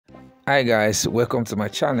Hi guys, welcome to my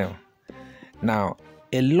channel. Now,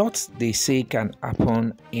 a lot they say can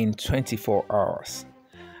happen in 24 hours,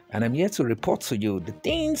 and I'm here to report to you the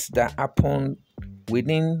things that happen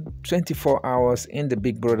within 24 hours in the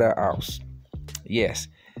Big Brother house. Yes,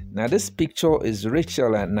 now this picture is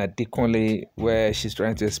Rachel and Nadikunle, where she's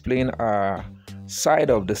trying to explain her side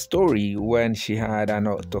of the story when she had an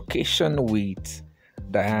altercation with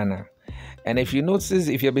Diana. And if you notice,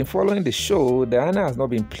 if you've been following the show, Diana has not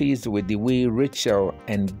been pleased with the way Rachel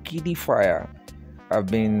and Giddy Fire have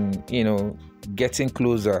been, getting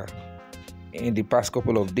closer in the past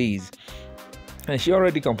couple of days. And she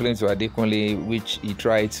already complained to Adekunle, which he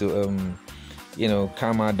tried to,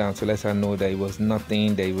 calm her down to let her know that it was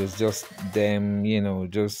nothing, that it was just them,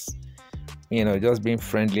 just being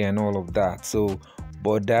friendly and all of that. So,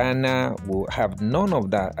 but Diana will have none of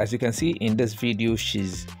that. As you can see in this video,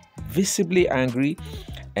 she's visibly angry,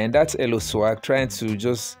 and that's Allysyn trying to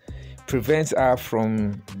just prevent her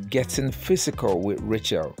from getting physical with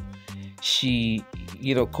Rachel. She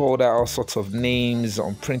called her all sorts of names,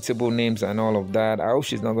 unprintable names and all of that. I hope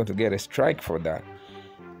she's not going to get a strike for that.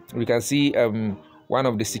 We can see one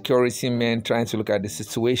of the security men trying to look at the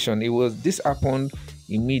situation. This happened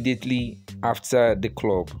immediately after the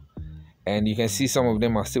club, and you can see some of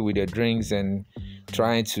them are still with their drinks and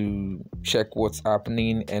trying to check what's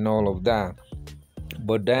happening and all of that.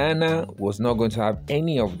 But Diana was not going to have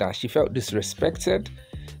any of that. She felt disrespected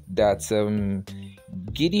that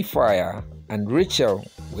Giddy Fire and Rachel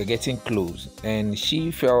were getting close, and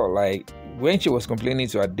she felt like when she was complaining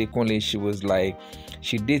to Adekunle, she was like,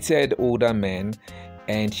 she dated older men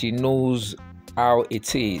and she knows how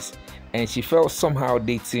it is, and she felt somehow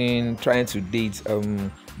trying to date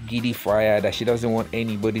Giddy Fire, that she doesn't want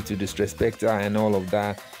anybody to disrespect her and all of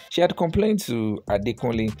that. She had complained to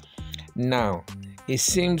Adekunle. Now it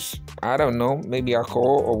seems, I don't know, maybe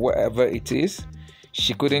alcohol or whatever it is,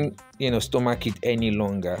 she couldn't stomach it any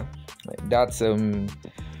longer. That's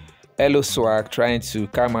Allysyn trying to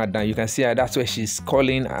calm her down. You can see her, that's where she's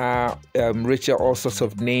calling her Rachel all sorts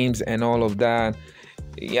of names and all of that.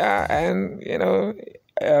 Yeah, and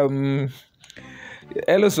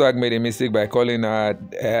Allysyn made a mistake by calling her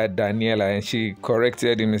Daniela, and she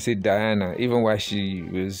corrected him and said Diana, even while she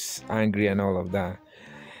was angry and all of that.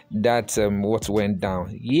 That's what went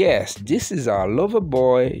down. Yes, this is our lover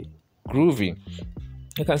boy, Groovy.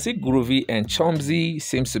 You can see Groovy and Chomzy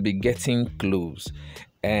seems to be getting close,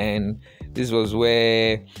 and this was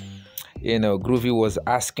where Groovy was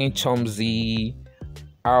asking Chomzy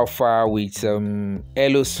how far with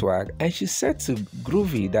Allysyn, and she said to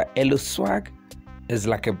Groovy that Allysyn is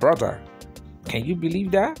like a brother. Can you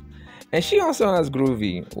believe that? And she also asked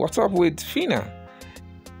Groovy, what's up with Fina?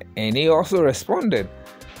 And he also responded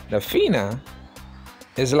that Fina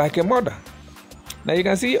is like a mother. Now you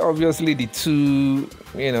can see obviously the two,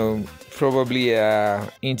 probably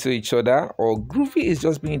into each other, or Groovy is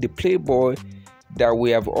just being the playboy that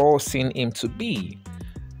we have all seen him to be.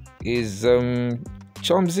 Is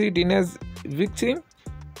Chomzy the next victim?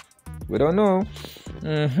 We don't know.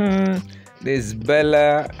 There's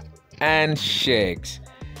Bella and Sheggz.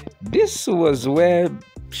 This was where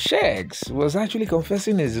Sheggz was actually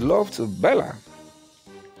confessing his love to Bella.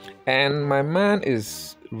 And my man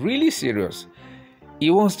is really serious. He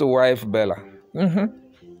wants to wife Bella.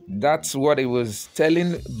 That's what he was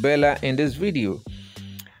telling Bella in this video.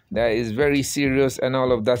 That is very serious and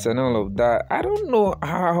all of that and all of that. I don't know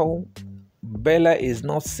how Bella is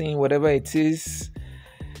not seeing whatever it is,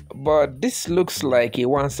 but this looks like a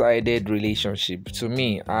one-sided relationship to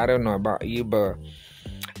me. I don't know about you, but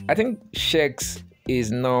I think Sheggz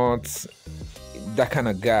is not that kind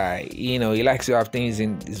of guy. He likes to have things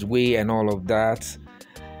in his way and all of that.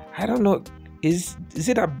 I don't know. Is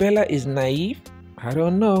it that Bella is naive? I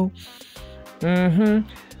don't know.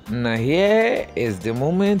 Now here is the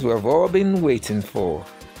moment we have all been waiting for.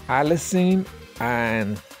 Allysyn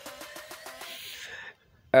and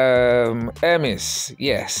Hermes.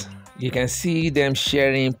 Yes, you can see them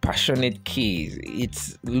sharing passionate kisses.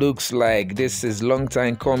 It looks like this is long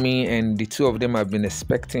time coming, and the two of them have been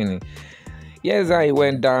expecting it. Yes, I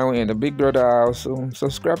went down in the Big Brother house. So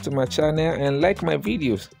subscribe to my channel and like my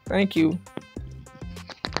videos. Thank you.